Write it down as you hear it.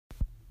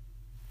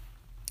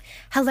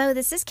Hello,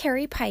 this is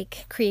Carrie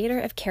Pike, creator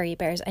of Carrie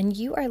Bears, and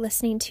you are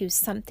listening to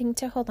Something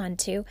to Hold On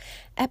To,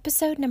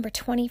 episode number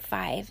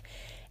 25.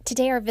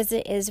 Today our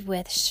visit is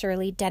with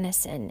Shirley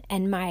Dennison,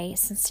 and my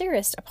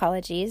sincerest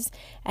apologies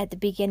at the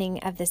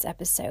beginning of this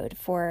episode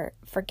for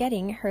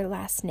forgetting her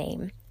last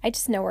name. I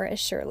just know her as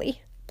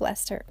Shirley.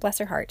 Bless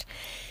her heart.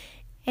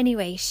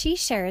 Anyway, she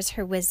shares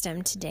her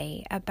wisdom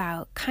today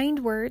about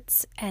kind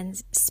words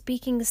and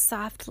speaking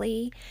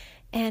softly,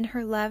 and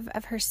her love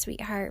of her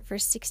sweetheart for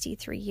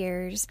 63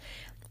 years,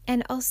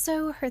 and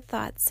also her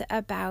thoughts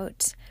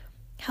about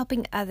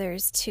helping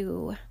others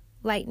to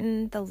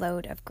lighten the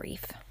load of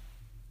grief.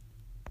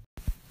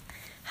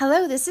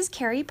 Hello, this is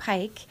Carrie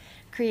Pike,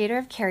 creator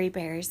of Carrie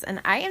Bears, and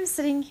I am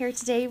sitting here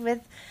today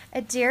with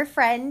a dear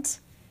friend,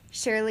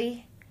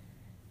 Shirley.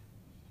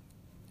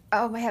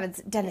 Oh my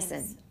heavens,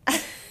 Dennison.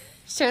 Yes.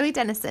 Shirley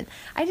Dennison.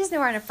 I just know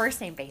her on a first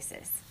name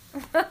basis.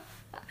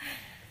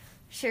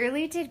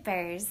 Shirley did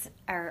bears,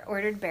 or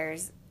ordered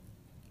bears.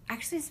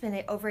 Actually, it's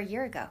been over a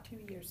year ago. 2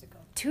 years ago.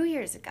 2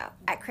 years ago,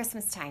 at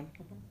Christmas time.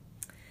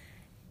 Mm-hmm.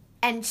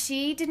 And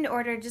she didn't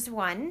order just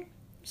one.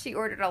 She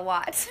ordered a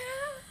lot.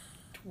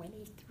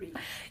 23.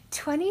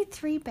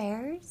 23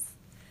 bears?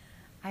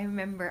 I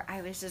remember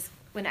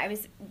when I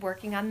was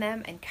working on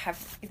them, and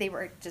they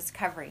were just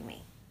covering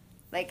me.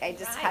 Like, I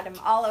just had them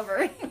all over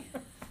me.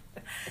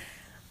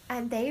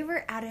 And they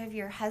were out of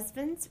your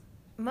husband's,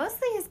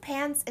 mostly his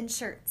pants and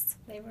shirts.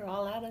 They were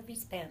all out of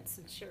his pants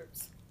and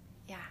shirts.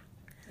 Yeah.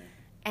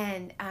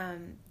 And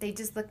they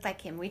just looked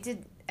like him. We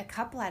did a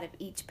couple out of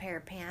each pair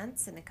of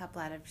pants and a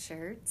couple out of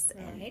shirts.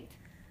 Right.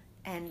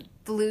 And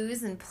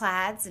blues and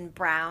plaids and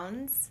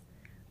browns.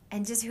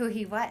 And just who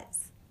he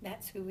was.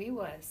 That's who he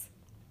was.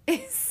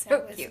 It's so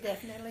that was cute.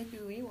 Definitely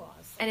who he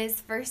was. And his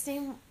first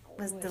name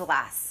was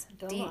Delas.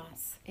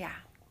 Delas. Yeah.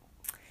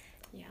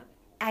 Yeah.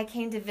 I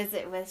came to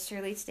visit with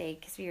Shirley today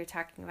because we were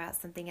talking about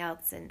something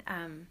else, and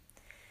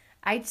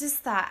I just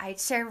thought I'd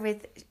share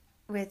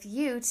with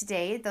you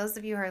today, those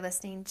of you who are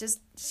listening, just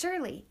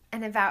Shirley,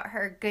 and about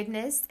her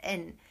goodness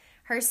and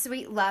her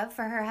sweet love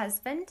for her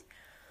husband,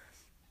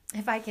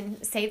 if I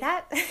can say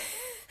that.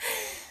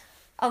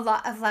 A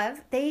lot of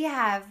love. They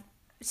have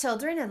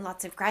children and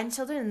lots of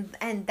grandchildren,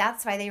 and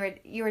that's why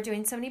you were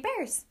doing so many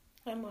bears.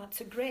 And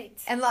lots of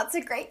greats. And lots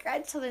of great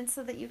grandchildren,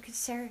 so that you could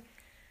share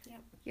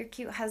your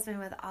cute husband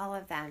with all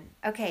of them.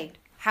 Okay,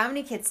 how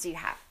many kids do you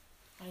have?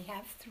 I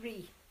have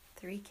 3.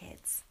 3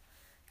 kids.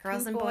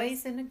 Girls 2 and boys?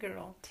 boys and a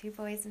girl. 2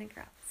 boys and a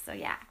girl. So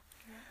yeah.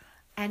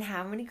 And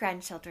how many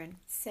grandchildren?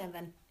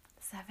 7.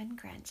 7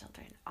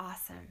 grandchildren.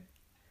 Awesome.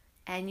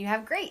 And you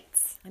have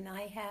greats. And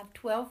I have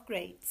 12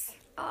 greats.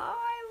 Oh,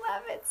 I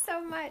love it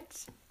so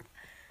much.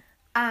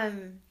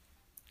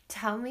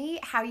 Tell me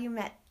how you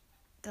met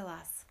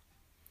Delas.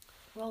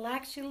 Well,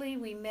 actually,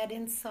 we met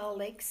in Salt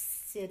Lake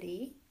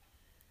City.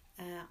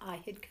 I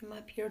had come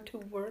up here to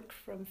work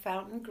from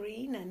Fountain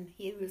Green, and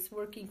he was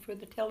working for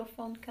the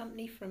telephone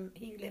company.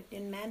 He lived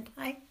in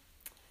Manti,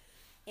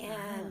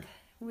 and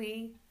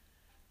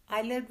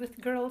I lived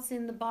with girls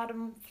in the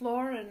bottom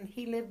floor, and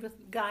he lived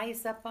with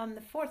guys up on the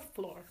 4th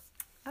floor.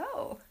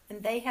 Oh.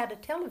 And they had a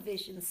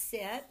television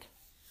set.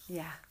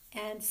 Yeah.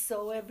 And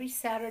so every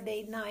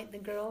Saturday night, the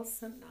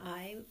girls and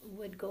I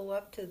would go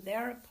up to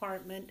their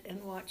apartment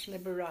and watch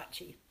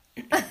Liberace.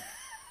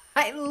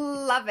 I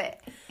love it.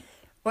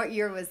 What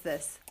year was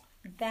this?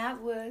 That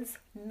was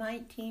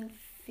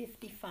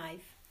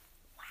 1955.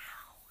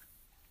 Wow.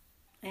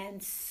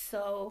 And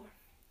so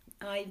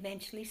I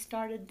eventually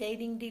started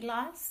dating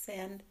Delas,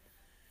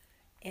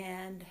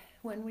 and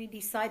when we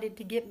decided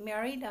to get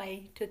married,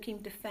 I took him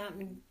to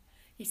Fountain.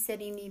 He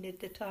said he needed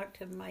to talk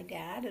to my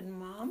dad and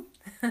mom.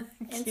 And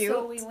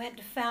so we went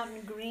to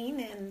Fountain Green,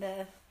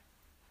 and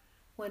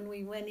when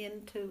we went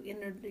in to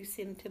introduce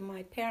him to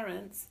my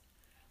parents,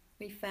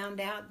 we found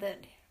out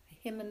that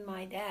him and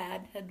my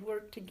dad had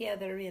worked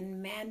together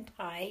in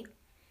Manti.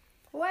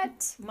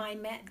 What? My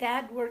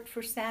dad worked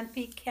for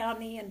Sanpete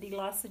County, and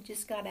Delas had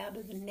just got out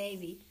of the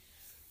Navy,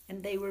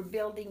 and they were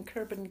building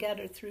curb and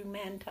gutter through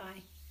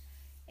Manti,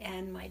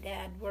 and my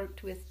dad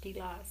worked with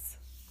Delas.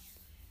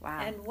 Wow.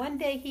 And one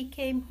day he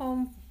came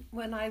home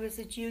when I was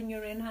a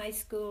junior in high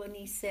school, and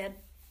he said,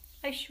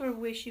 "I sure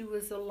wish you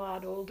was a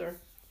lot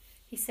older."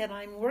 He said,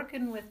 "I'm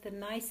working with the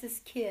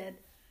nicest kid.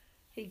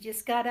 He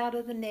just got out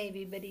of the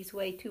Navy, but he's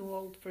way too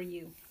old for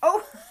you."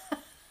 Oh!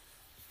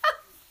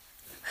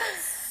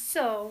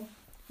 So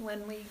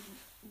when we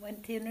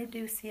went to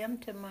introduce him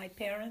to my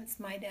parents,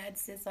 my dad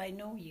says, "I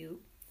know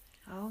you."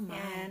 Oh, my.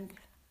 And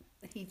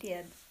he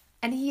did.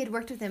 And he had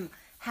worked with him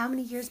how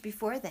many years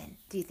before then,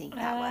 do you think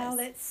that was?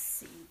 Let's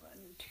see,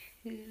 1,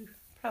 2,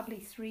 probably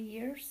 3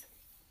 years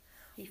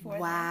before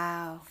that.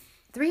 Wow.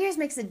 3 years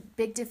makes a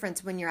big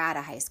difference when you're out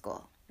of high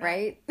school,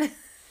 right?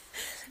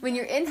 When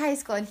you're in high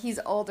school and he's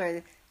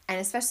older, and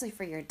especially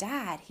for your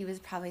dad, he was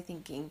probably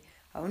thinking,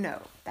 oh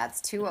no, that's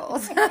too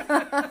old.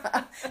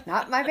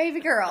 Not my baby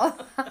girl.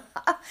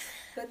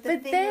 But the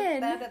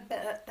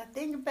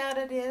thing about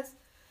it is,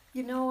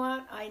 you know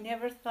what? I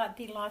never thought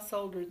Delas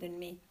older than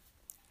me.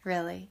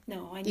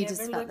 No, I You never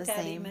just felt looked the at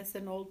same. him as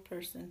an old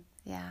person.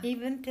 Yeah.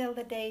 Even till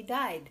the day he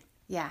died.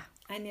 Yeah.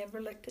 I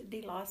never looked at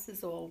DeLoss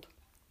as old.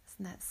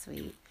 Isn't that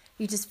sweet?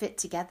 You just fit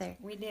together.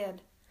 We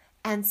did.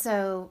 And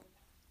so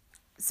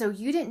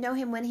you didn't know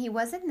him when he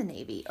was in the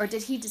Navy, or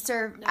did he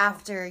serve No.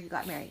 after you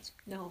got married?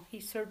 No, he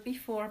served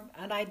before,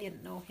 and I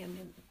didn't know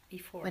him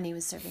before. When he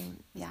was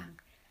serving, yeah.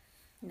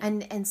 No.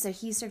 And so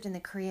he served in the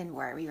Korean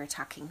War. We were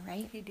talking,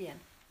 right? He did.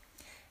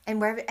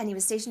 And he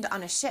was stationed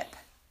on a ship.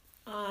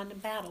 On a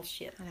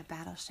battleship. On a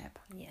battleship.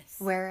 Yes.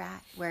 Where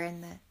at? Where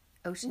in the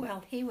ocean?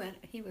 Well, he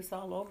was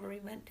all over. He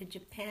went to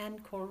Japan,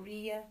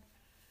 Korea,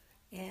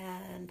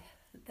 and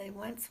they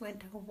once went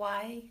to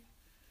Hawaii,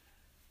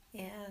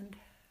 and,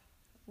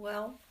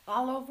 well,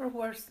 all over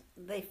where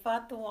they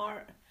fought the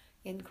war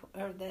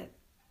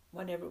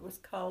whatever it was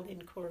called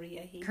in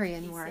Korea.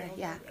 Korean he War, sailed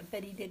yeah. over,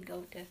 but he did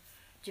go to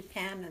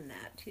Japan and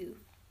that, too.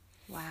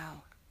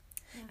 Wow.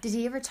 Yeah. Did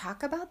he ever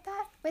talk about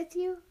that with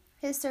you?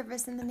 His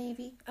service in the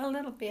Navy? A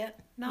little bit.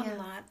 Not Yeah. a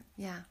lot.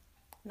 Yeah.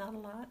 Not a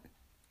lot.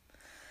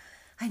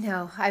 I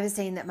know. I was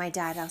saying that my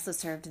dad also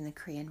served in the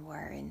Korean War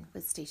and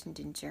was stationed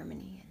in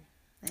Germany.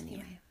 And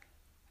anyway,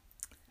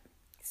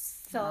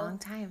 So long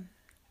time.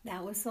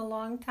 that was a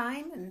long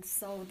time, and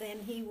so then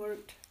he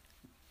worked.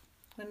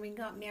 When we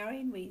got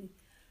married, we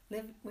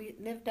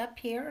lived up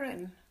here,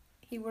 and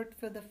he worked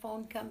for the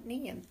phone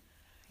company, and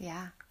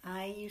Yeah.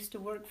 I used to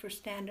work for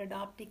Standard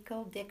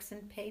Optical,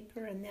 Dixon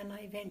Paper, and then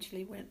I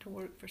eventually went to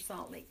work for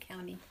Salt Lake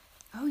County.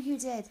 Oh, you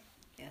did?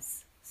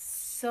 Yes.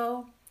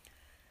 So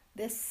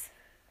this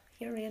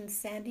here in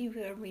Sandy,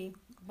 where we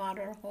bought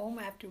our home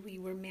after we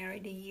were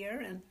married a year,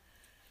 and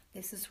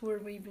this is where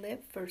we've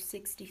lived for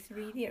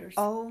 63 years.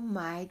 Oh,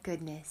 my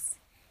goodness.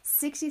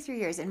 63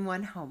 years in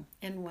one home.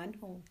 In one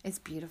home. It's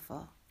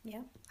beautiful.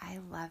 Yep. I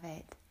love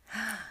it.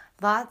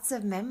 Lots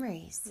of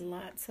memories.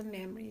 Lots of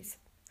memories.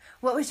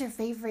 What was your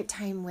favorite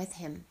time with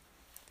him?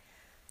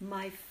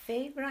 My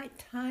favorite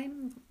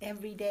time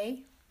every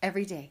day.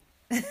 Every day.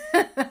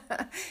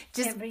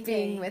 Just Every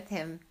being day. with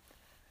him.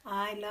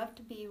 I love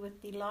to be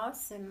with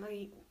DeLoss, and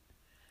we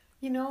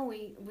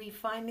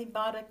finally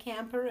bought a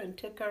camper and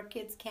took our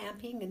kids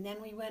camping, and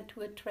then we went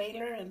to a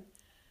trailer,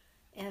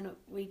 and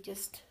we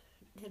just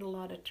did a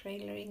lot of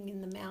trailering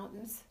in the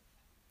mountains,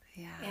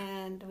 Yeah.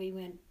 and we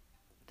went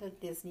to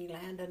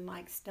Disneyland and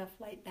like stuff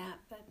like that,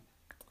 but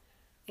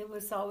it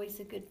was always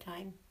a good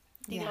time.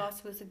 Yeah.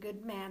 DeLoss was a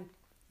good man.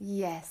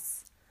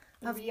 Yes.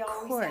 Of We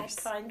always course.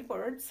 had kind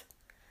words.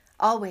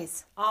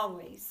 Always.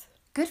 Always.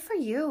 Good for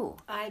you.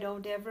 I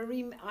don't ever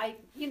you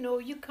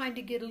kind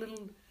of get a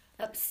little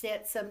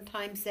upset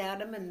sometimes at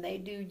them, and they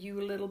do you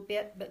a little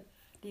bit, but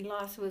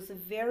DeLoss was a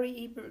very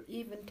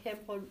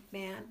even-tempered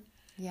man,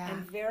 Yeah.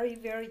 and very,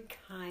 very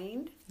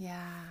kind,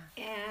 Yeah.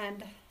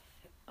 and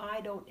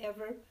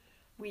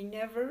we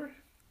never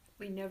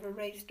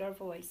raised our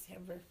voice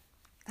ever.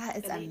 That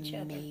is At each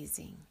other.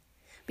 amazing.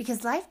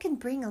 Because life can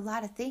bring a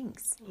lot of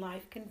things.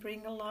 Life can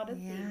bring a lot of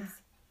Yeah.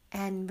 things,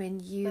 And when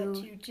but you...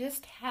 you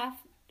just have.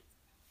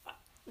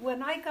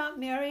 When I got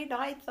married,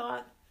 I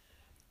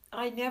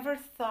never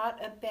thought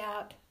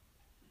about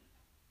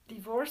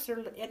divorce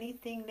or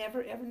anything.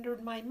 Never ever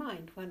entered my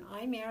mind. When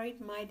I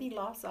married my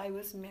DeLoss, I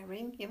was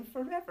marrying him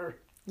forever.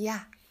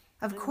 Yeah.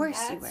 Of And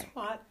course you were. That's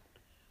what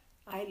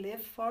I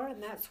live for,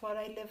 and that's what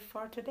I live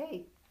for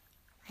today.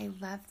 I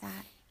love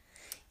that.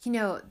 You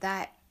know,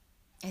 I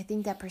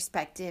think that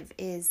perspective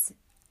is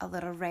a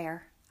little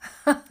rare.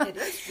 It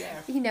is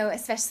rare. You know,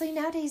 especially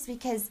nowadays,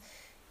 because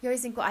you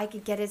always think, well, I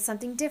could get it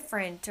something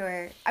different,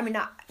 or, I mean,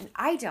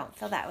 I don't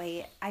feel that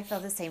way. I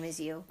feel the same as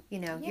you. You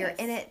know, You're Yes.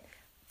 in it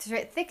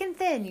thick and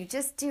thin. You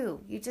just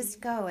do. You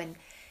just go,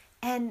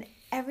 and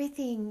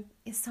everything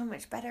is so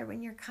much better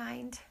when you're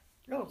kind.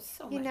 Oh,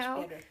 so You much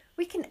know,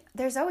 better.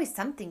 there's always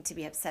something to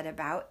be upset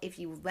about if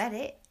you let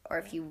it, or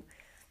if you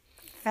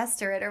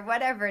fester it, or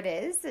whatever it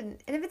is.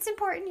 And if it's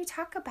important, you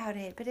talk about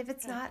it. But if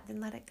it's not, then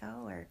let it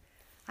go, or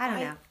I don't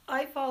know.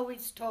 I've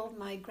always told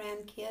my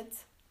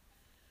grandkids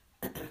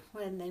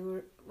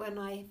when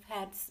I've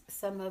had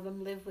some of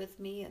them live with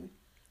me and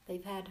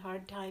they've had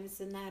hard times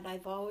and that,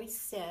 I've always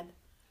said,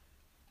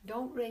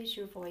 don't raise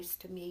your voice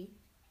to me.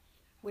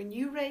 When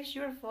you raise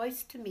your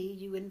voice to me,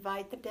 you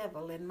invite the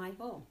devil in my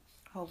home.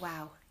 Oh,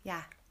 wow.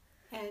 Yeah.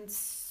 And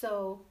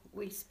so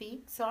we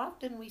speak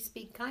soft and we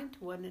speak kind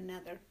to one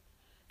another.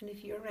 And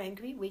if you're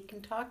angry, we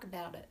can talk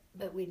about it,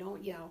 but we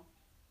don't yell.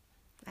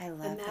 I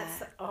love And that's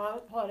that.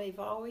 all what I've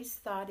always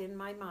thought in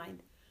my mind.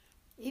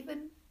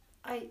 Even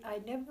I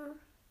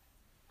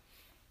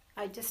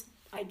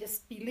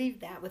just believe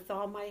that with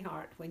all my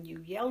heart. When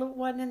you yell at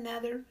one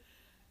another,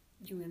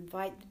 you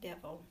invite the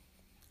devil.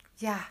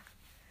 Yeah.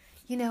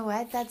 You know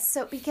what? That's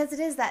so, because it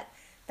is that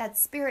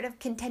spirit of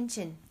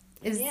contention.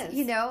 It is.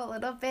 You know, a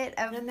little bit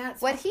of And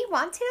that's what he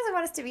wants. He doesn't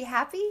want us to be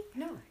happy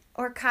No.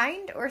 or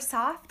kind or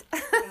soft.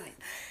 Right.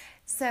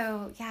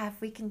 So, yeah, if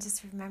we can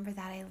just remember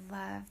that, I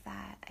love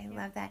that. I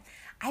love that.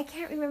 I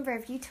can't remember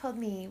if you told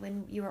me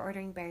when you were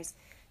ordering bears,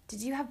 did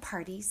you have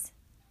parties?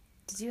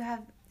 Did you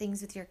have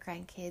things with your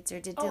grandkids, or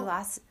did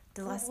DeLoss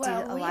do a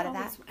lot of that? We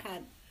always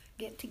had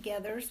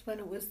get-togethers when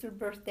it was their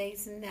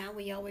birthdays, and now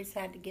we always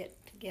had to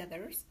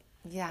get-togethers.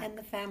 Yeah. And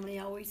the family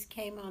always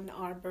came on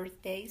our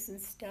birthdays and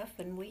stuff,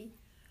 and we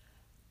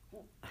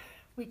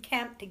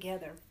camped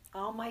together.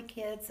 All my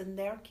kids and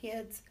their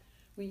kids.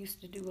 We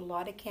used to do a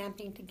lot of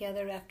camping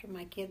together after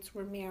my kids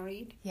were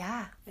married.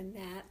 Yeah. And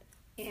that.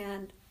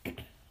 And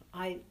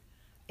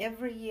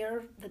every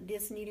year the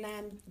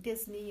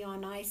Disney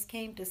on Ice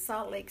came to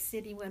Salt Lake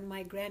City when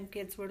my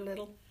grandkids were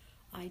little.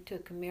 I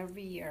took them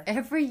every year.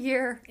 Every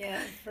year.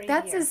 Yeah, every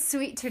That's year. a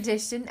sweet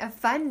tradition, a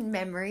fun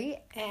memory.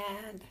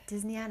 And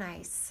Disney on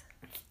Ice.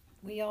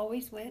 we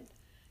always went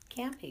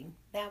camping.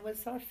 That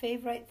was our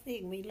favorite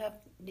thing. We loved,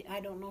 I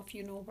don't know if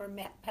you know where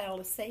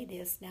Palisade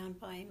is down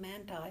by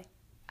Manti.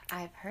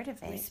 I've heard of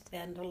We it.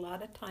 spend a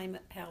lot of time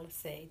at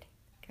Palisade.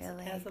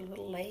 Really? It has a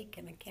little lake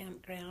and a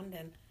campground,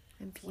 and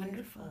And it's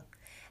wonderful.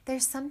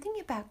 There's something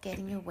about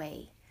getting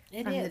away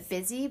It from is. the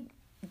busy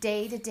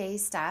day-to-day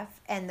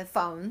stuff and the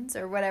phones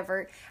or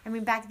whatever. I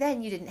mean, back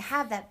then you didn't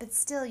have that, but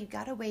still you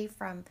got away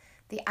from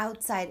the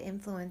outside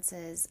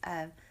influences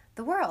of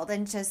the world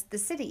and just the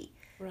city.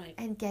 Right.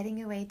 And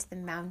getting away to the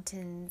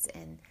mountains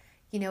and,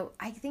 you know,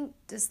 I think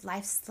just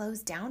life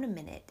slows down a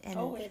minute. And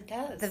Oh, it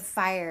does. the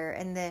fire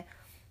and the,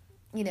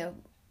 you know,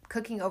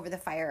 cooking over the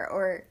fire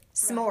or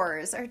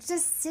s'mores or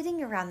just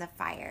sitting around the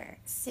fire.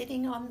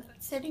 Sitting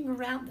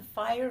around the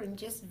fire and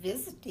just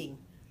visiting,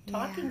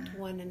 talking Yeah. to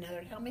one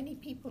another. How many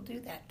people do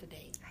that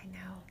today? I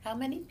know. How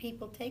many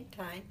people take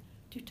time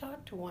to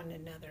talk to one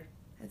another?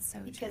 That's so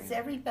Because true.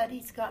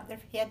 everybody's got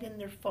their head in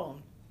their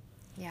phone.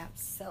 Yeah.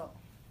 So,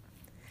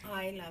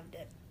 I loved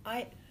it.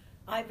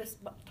 I was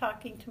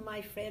talking to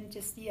my friend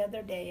just the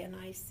other day, and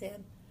I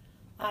said,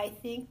 I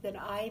think that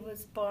I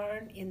was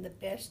born in the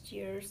best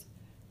years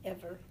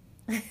ever.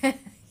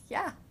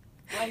 Yeah.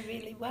 I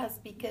really was,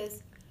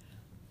 because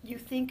you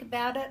think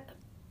about it,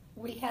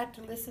 we had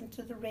to listen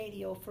to the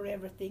radio for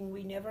everything.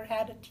 We never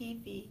had a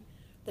TV.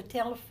 The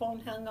telephone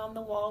hung on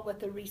the wall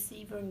with a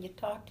receiver, and you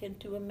talked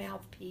into a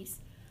mouthpiece.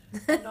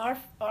 And our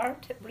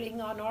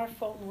ring on our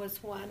phone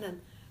was one,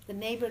 and the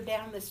neighbor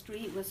down the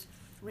street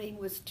ring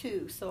was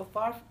two. So if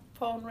our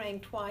phone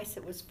rang twice,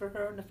 it was for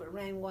her, and if it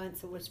rang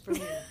once, it was for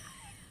me.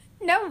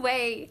 No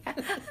way.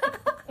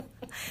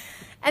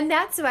 And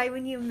that's why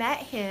when you met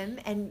him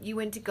and you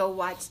went to go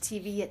watch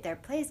TV at their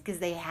place, because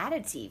they had a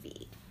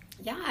TV.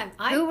 Yeah,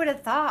 Who would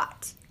have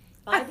thought?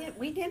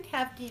 we didn't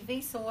have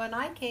TV, so when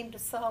I came to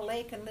Salt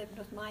Lake and lived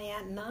with my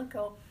aunt and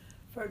uncle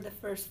for the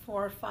first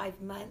 4 or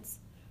 5 months,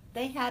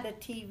 they had a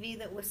TV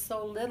that was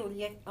so little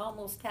you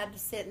almost had to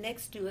sit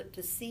next to it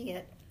to see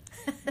it.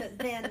 But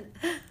then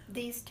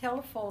these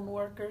telephone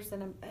workers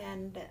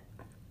and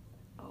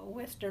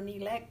Western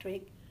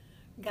Electric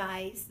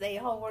guys, they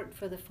all worked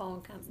for the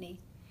phone company.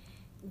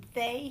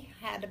 They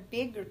had a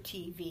bigger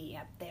TV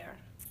up there.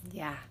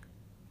 Yeah.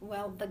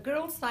 Well, the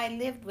girls I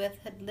lived with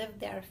had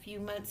lived there a few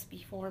months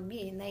before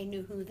me, and they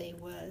knew who they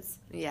was.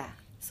 Yeah.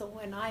 So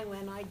when I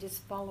went, I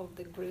just followed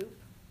the group.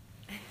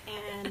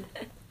 And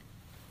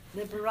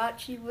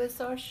Liberace was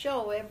our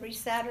show every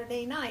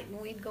Saturday night, and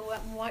we'd go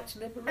up and watch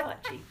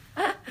Liberace.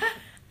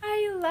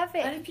 I love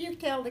And it. if you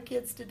tell the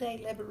kids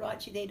today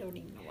Liberace, they don't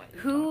even know what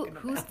you're talking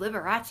Who's about.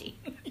 Liberace,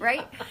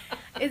 right?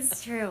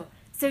 It's true.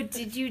 So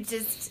did you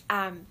just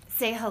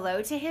say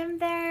hello to him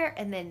there,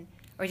 and then,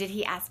 or did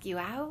he ask you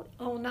out?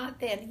 Oh, not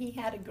then. He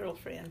had a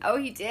girlfriend. Oh,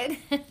 he did?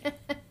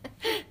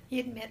 He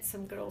had met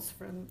some girls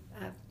from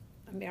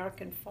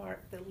American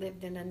Fart that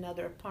lived in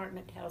another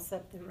apartment house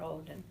up the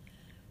road, and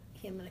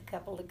him and a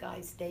couple of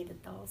guys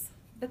dated those.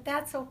 But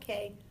that's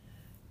okay.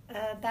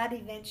 That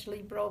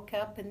eventually broke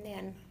up, and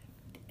then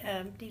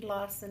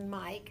DeLoss and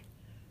Mike,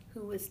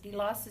 who was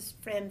DeLoss's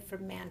friend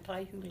from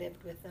Manti, who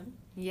lived with him,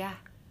 Yeah.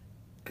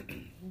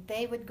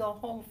 they would go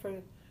home for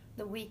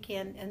the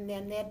weekend, and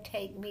then they'd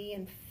take me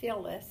and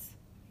Phyllis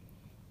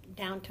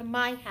down to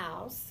my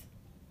house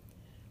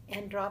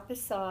and drop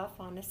us off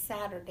on a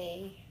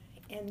Saturday,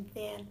 and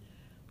then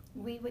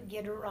we would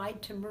get a ride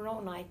to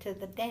Moroni to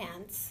the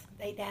dance.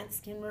 They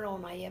danced in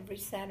Moroni every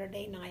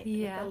Saturday night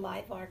Yeah. with a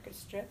live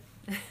orchestra.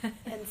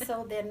 And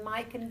so then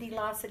Mike and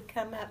DeLoss would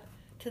come up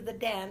to the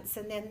dance,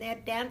 and then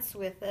they'd dance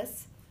with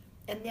us,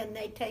 and then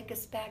they'd take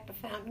us back to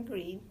Fountain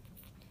Green.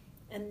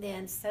 And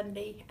then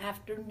Sunday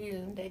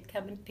afternoon, they'd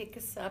come and pick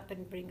us up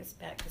and bring us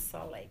back to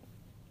Salt Lake.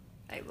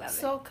 I love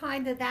So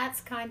that's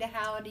kind of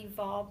how it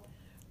evolved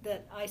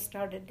that I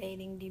started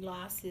dating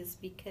DeLoss, is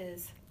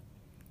because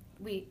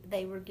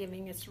they were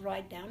giving us a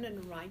ride down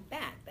and a ride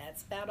back.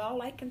 That's about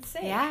all I can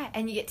say. Yeah,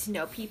 and you get to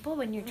know people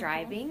when you're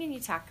driving, and you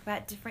talk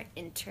about different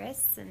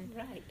interests and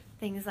Right.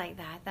 things like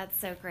that. That's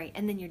so great.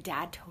 And then your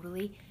dad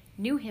totally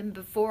knew him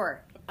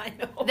before. I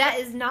know. That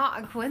is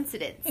not a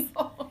coincidence.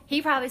 No.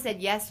 He probably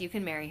said, yes, you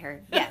can marry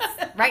her. Yes,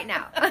 right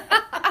now.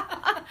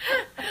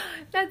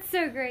 That's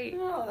so great.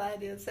 Oh,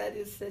 that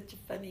is such a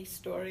funny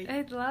story.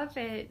 I love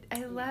it.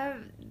 I love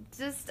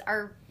just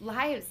our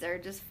lives are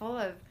just full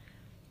of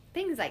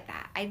things like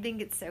that. I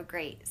think it's so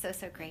great. So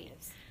great.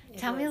 Yes, it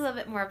Tell me a is. little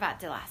bit more about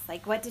DeLoss.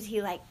 Like, what did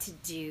he like to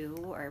do,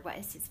 or what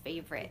is his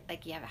favorite?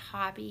 Like, you have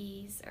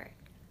hobbies, or?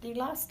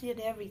 DeLoss did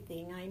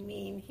everything. I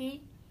mean,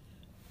 he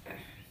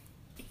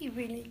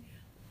really,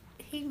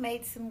 he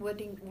made some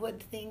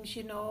wood things,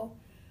 you know,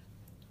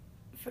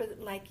 for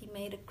like he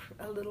made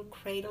a little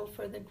cradle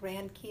for the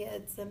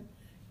grandkids, and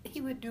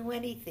he would do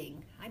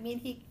anything. I mean,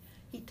 he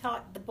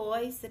taught the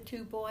boys, the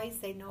two boys,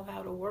 they know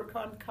how to work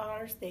on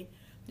cars. They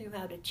knew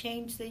how to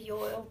change the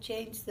oil,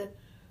 change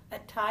a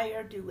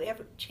tire,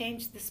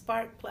 change the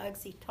spark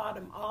plugs. He taught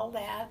them all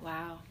that.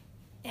 Wow.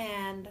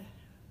 And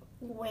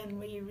when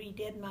we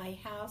redid my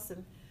house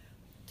and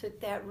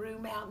took that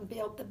room out and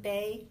built the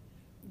bay,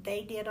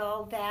 they did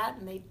all that,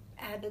 and they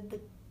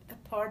added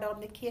a part on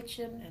the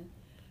kitchen and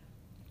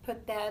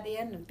put that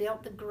in and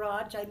built the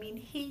garage. I mean,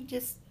 he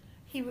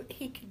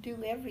could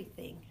do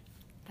everything.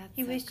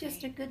 He was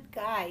just a good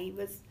guy. He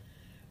was,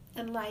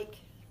 and like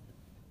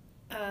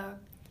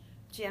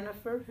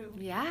Jennifer, who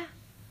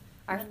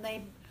when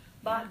they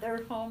bought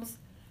their homes,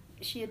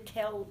 she'd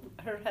tell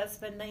her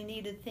husband they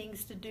needed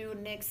things to do,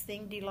 and next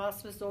thing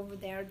DeLoss was over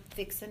there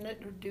fixing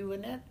it or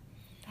doing it.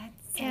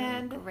 That's so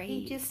and great.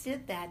 He just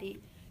did that.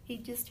 He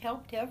just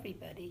helped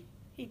everybody.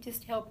 He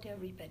just helped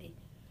everybody.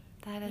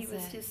 He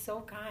was just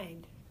so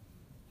kind.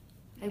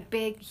 A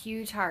big,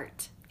 huge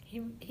heart.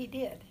 He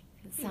did.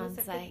 It He sounds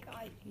was a like. good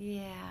guy.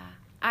 Yeah.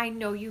 I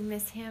know you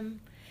miss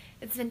him.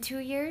 It's been 2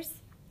 years?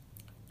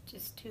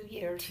 Just 2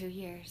 years. 2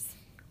 years.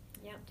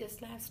 Yeah,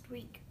 just last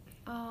week.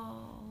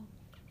 Oh.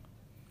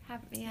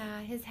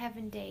 His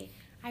heaven day.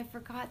 I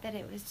forgot that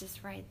it was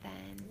just right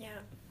then.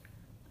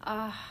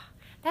 Yeah.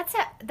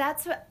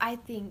 That's what I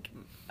think.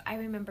 I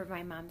remember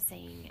my mom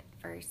saying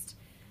at first,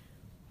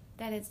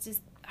 that it's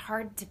just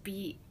hard to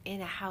be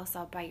in a house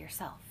all by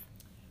yourself.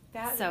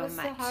 That so was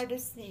much. the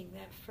hardest thing.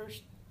 That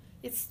first,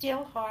 it's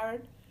still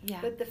hard. Yeah.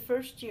 But the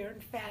first year,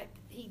 in fact,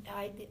 he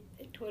died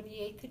the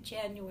 28th of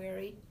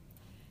January,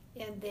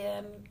 and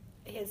then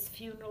his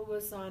funeral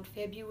was on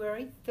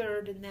February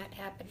 3rd, and that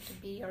happened to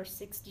be our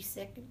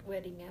 62nd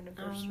wedding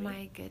anniversary. Oh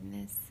my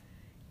goodness.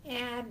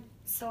 And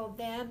so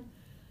then,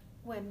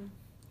 when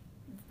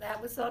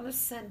that was on a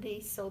Sunday,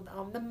 so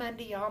on the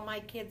Monday, all my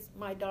kids,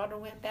 my daughter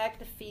went back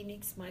to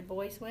Phoenix, my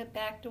boys went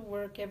back to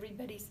work,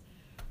 everybody's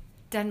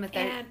Done with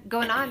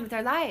going on with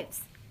their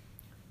lives.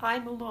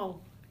 I'm alone.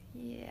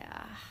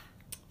 Yeah.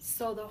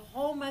 So the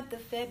whole month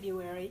of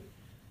February,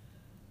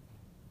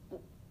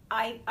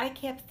 I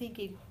kept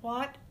thinking,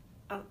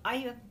 I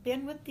have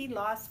been with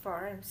DeLoss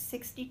for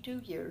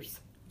 62 years.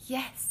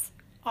 Yes.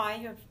 I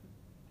have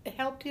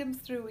helped him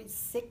through his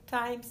sick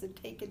times and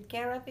taken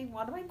care of him.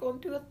 What am I going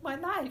to do with my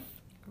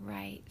life?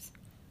 Right.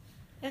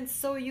 And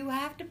so you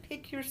have to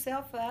pick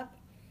yourself up,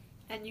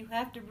 and you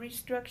have to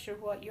restructure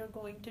what you're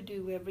going to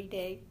do every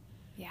day.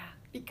 Yeah.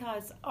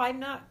 Because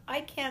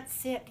I can't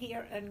sit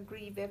here and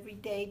grieve every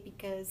day,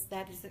 because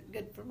that isn't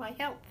good for my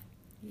health.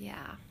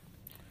 Yeah.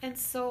 And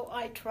so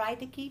I try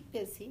to keep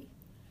busy,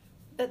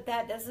 but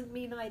that doesn't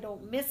mean I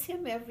don't miss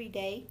him every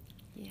day.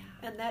 Yeah.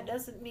 And that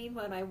doesn't mean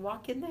when I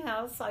walk in the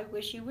house, I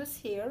wish he was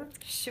here.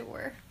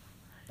 Sure.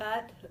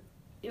 But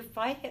if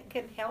I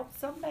can help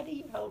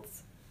somebody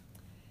else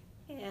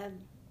and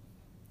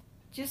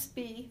just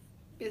be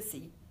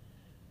busy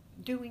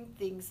doing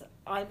things,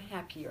 I'm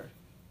happier.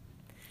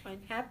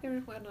 I'm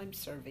happier when I'm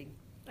serving.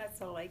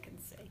 That's all I can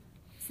say.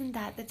 Isn't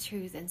that the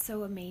truth and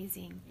so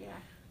amazing? Yeah.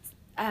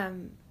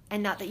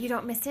 And not that you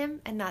don't miss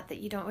him, and not that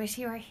you don't wish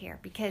he were here,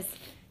 because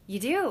you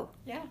do.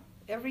 Yeah,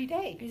 every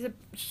day. He's a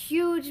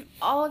huge,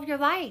 all of your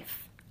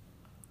life.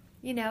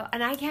 You know,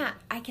 and I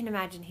can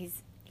imagine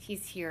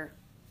he's here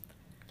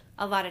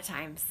a lot of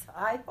times.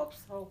 I hope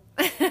so.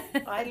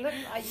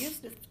 I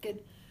used to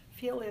could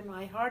feel in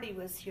my heart he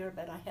was here,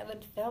 but I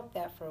haven't felt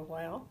that for a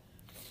while.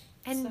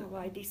 And so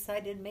I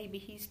decided maybe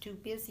he's too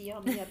busy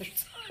on the other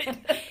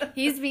side.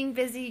 He's being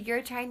busy.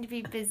 You're trying to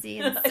be busy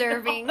and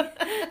serving.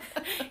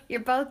 You're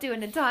both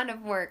doing a ton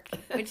of work,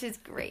 which is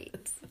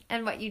great.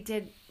 And what you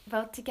did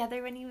both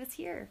together when he was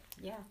here.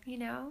 Yeah. You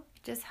know,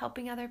 just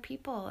helping other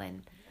people.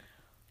 And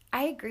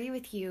I agree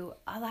with you.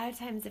 A lot of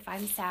times if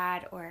I'm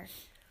sad or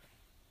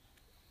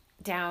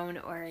down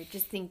or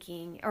just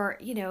thinking, or,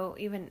 you know,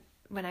 even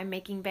when I'm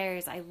making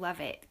bears, I love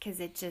it because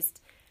it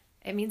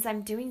means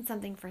I'm doing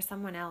something for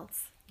someone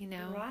else. You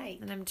know, right.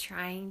 And I'm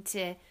trying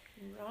to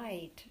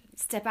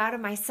step out of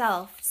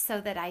myself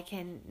so that I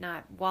can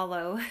not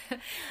wallow.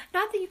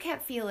 Not that you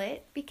can't feel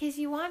it, because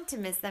you want to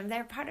miss them.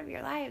 They're part of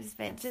your lives,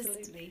 but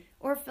Absolutely.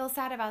 or feel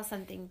sad about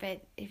something.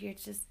 But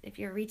if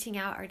you're reaching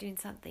out or doing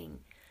something,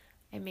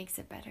 it makes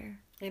it better.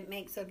 It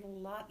makes it a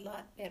lot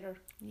better.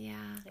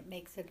 Yeah. It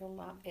makes it a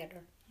lot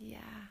better. Yeah,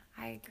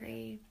 I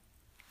agree.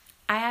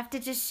 I have to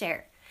just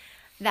share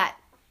that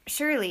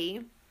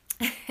Shirley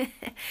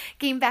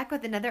came back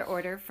with another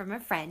order from a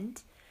friend.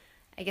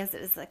 I guess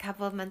it was a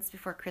couple of months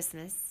before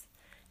Christmas.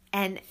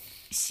 And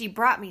she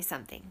brought me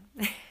something.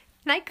 And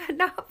I could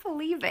not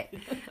believe it.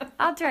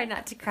 I'll try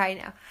not to cry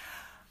now.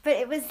 But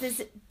it was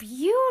this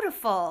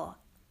beautiful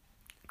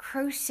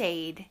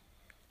crocheted.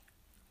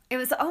 It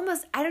was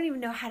almost, I don't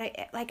even know how to,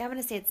 like, I'm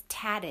going to say it's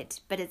tatted,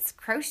 but it's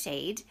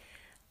crocheted.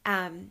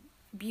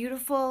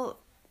 Beautiful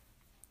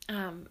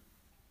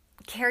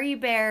Carrie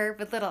Bear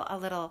with a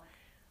little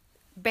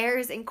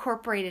bears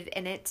incorporated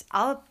in it.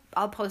 I'll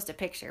post a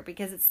picture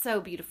because it's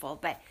so beautiful.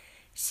 But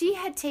she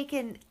had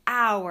taken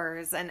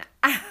hours and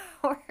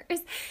hours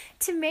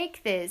to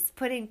make this,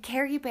 put in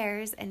Carrie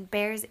Bears and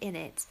bears in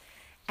it.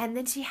 And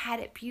then she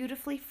had it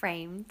beautifully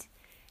framed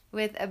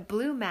with a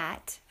blue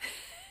mat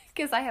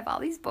because I have all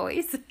these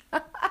boys.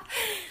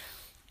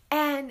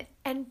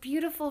 and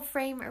beautiful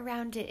frame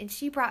around it. And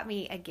she brought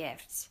me a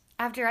gift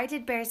after I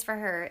did bears for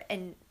her,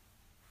 and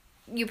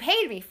you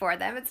paid me for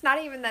them. It's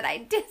not even that I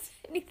did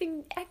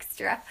anything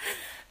extra,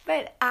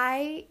 but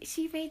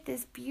she made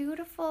this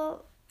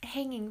beautiful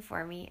hanging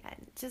for me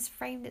and just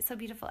framed it so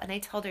beautiful. And I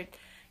told her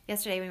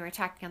yesterday when we were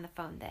talking on the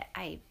phone that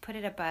I put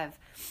it above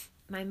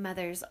my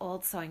mother's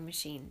old sewing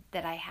machine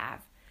that I have,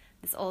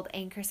 this old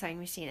Anchor sewing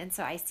machine. And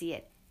so I see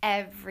it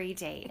every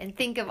day and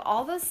think of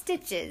all those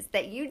stitches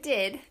that you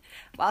did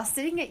while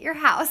sitting at your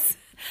house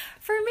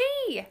for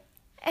me.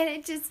 And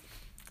it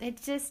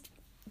just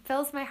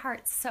fills my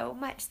heart so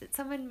much that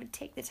someone would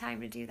take the time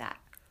to do that.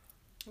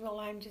 Well,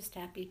 I'm just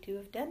happy to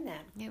have done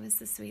that. It was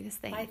the sweetest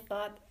thing. I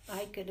thought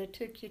I could have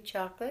took you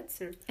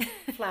chocolates or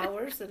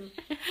flowers, and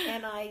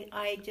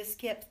I just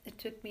kept, it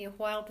took me a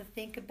while to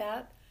think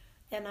about,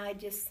 and I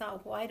just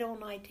thought, why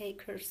don't I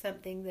take her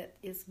something that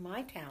is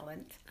my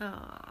talent?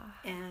 Aww.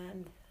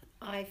 And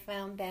I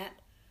found that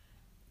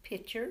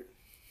picture,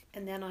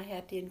 and then I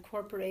had to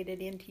incorporate it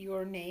into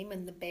your name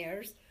and the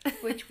bears,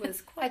 which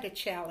was quite a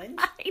challenge.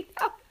 I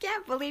know,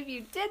 can't believe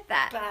you did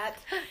that.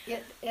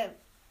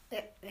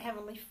 But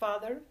Heavenly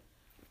Father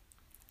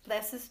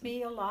blesses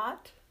me a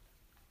lot,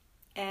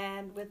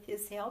 and with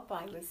His help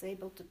I was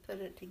able to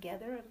put it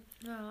together,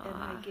 and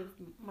I give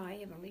my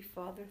Heavenly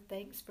Father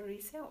thanks for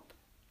His help.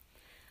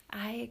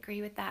 I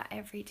agree with that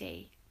every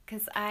day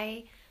because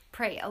I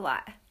pray a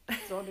lot.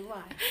 So do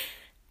I.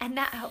 And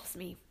that helps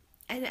me.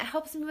 And it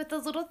helps me with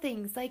those little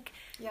things, like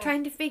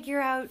trying to figure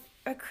out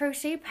a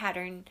crochet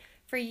pattern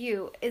for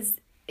you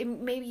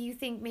maybe you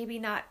think maybe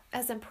not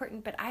as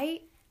important, but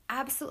I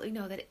absolutely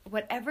know that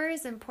whatever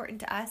is important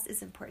to us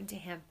is important to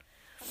Him.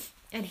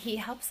 And He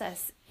helps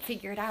us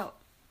figure it out.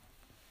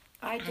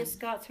 I just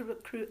got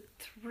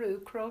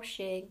through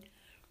crocheting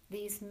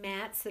these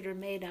mats that are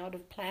made out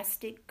of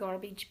plastic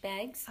garbage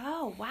bags.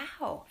 Oh,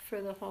 wow.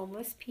 For the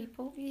homeless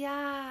people.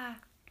 Yeah.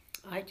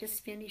 I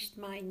just finished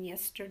mine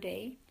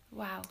yesterday.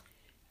 Wow.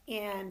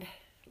 And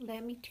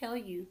let me tell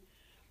you,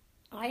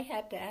 I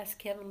had to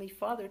ask Heavenly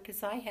Father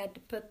because I had to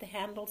put the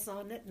handles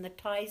on it and the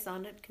ties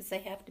on it because they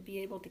have to be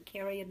able to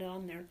carry it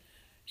on their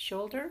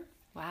shoulder.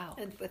 Wow.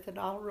 And with it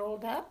all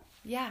rolled up.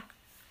 Yeah.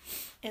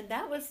 And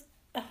that was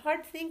a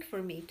hard thing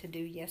for me to do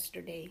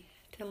yesterday,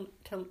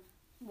 to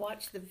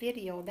watch the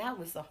video. That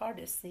was the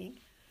hardest thing,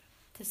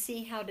 to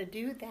see how to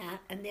do that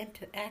and then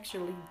to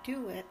actually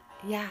do it.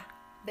 Yeah.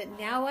 But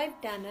now I've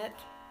done it,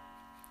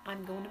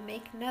 I'm going to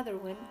make another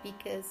one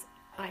because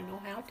I know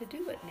how to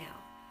do it now.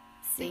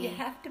 So you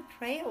have to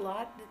pray a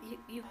lot that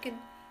you can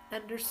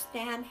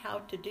understand how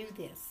to do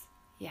this.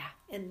 Yeah.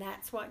 And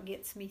that's what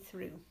gets me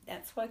through.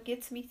 That's what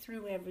gets me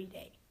through every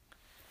day.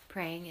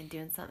 Praying and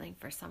doing something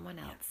for someone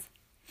else.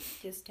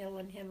 Just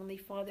telling Heavenly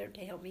Father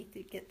to help me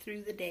to get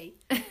through the day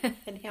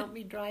and help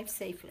me drive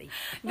safely.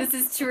 This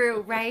is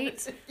true,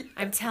 right? Yes.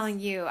 I'm telling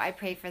you, I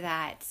pray for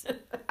that.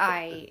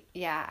 I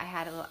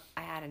had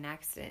an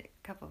accident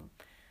a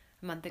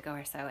month ago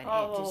or so,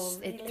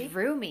 and it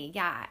threw me.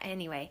 Yeah.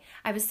 Anyway,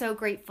 I was so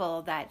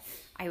grateful that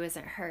I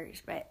wasn't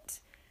hurt, but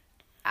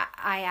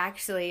I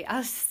actually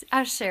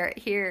I'll share it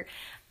here.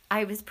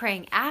 I was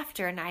praying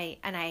after, and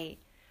I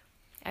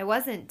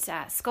wasn't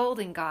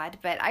scolding God,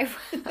 but I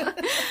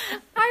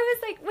was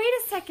like, wait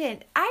a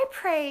second, I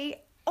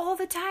pray all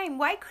the time.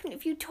 Why couldn't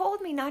have you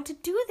told me not to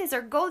do this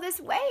or go this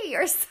way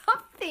or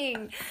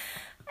something?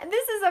 And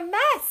this is a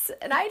mess,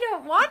 and I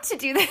don't want to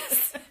do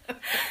this.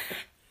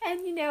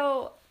 And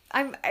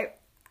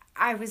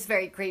I was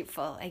very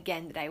grateful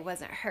again that I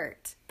wasn't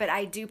hurt, but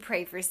I do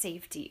pray for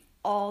safety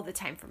all the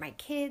time for my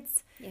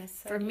kids.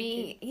 Yes, for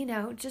me,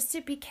 just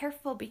to be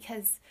careful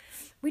because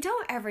we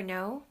don't ever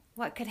know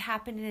what could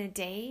happen in a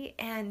day,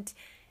 and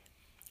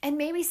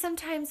maybe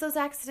sometimes those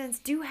accidents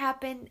do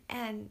happen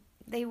and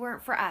they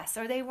weren't for us,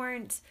 or they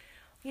weren't,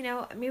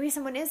 maybe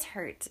someone is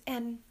hurt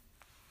and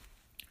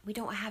we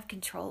don't have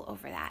control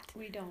over that.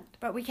 We don't.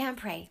 But we can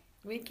pray.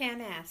 We can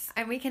ask.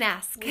 And we can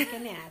ask. We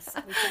can ask.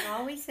 We can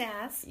always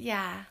ask.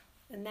 Yeah.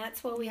 And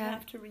that's what we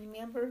have to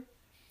remember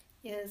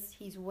is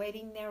He's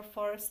waiting there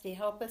for us to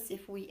help us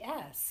if we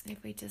ask.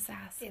 If we just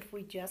ask. If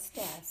we just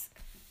ask.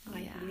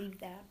 I believe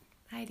that.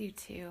 I do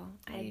too.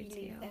 I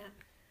believe that.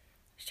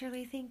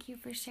 Shirley, thank you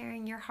for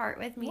sharing your heart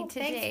with me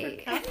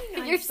today. Thanks for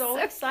coming. I'm so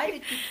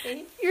excited you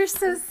came. You're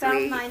so sweet.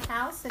 Found my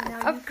house, and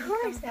now of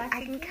course come back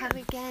I can come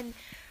again.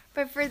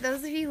 But for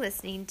those of you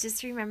listening,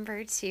 just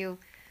remember to,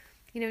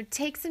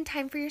 take some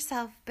time for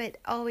yourself, but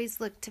always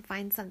look to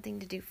find something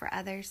to do for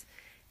others,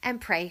 and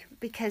pray,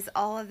 because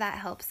all of that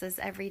helps us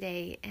every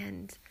day,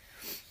 and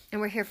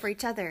we're here for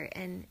each other.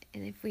 And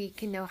if we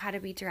can know how to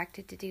be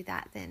directed to do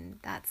that, then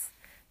that's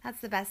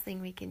the best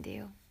thing we can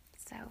do.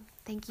 So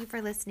thank you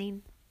for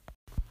listening.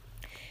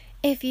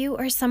 If you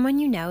or someone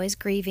you know is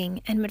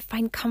grieving and would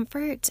find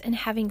comfort in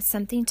having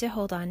something to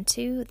hold on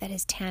to that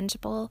is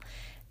tangible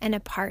and a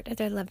part of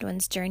their loved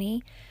one's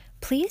journey,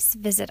 please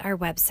visit our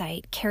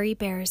website,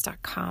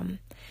 carriebears.com.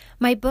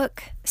 My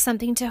book,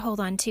 Something to Hold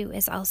On To,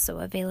 is also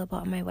available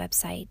on my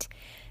website.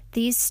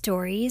 These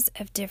stories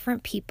of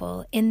different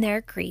people in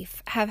their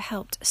grief have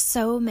helped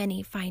so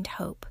many find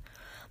hope.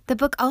 The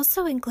book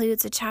also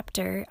includes a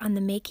chapter on the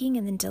making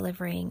and the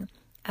delivering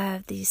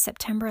of the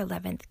September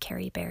 11th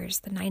Carrie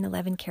Bears, the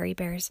 9/11 Carrie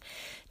Bears,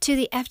 to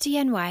the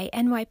FDNY,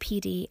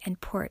 NYPD,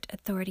 and Port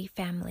Authority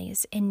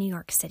families in New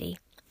York City.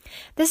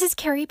 This is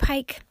Carrie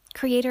Pike,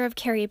 creator of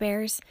Carrie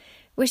Bears,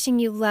 wishing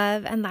you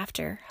love and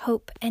laughter,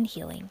 hope and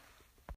healing.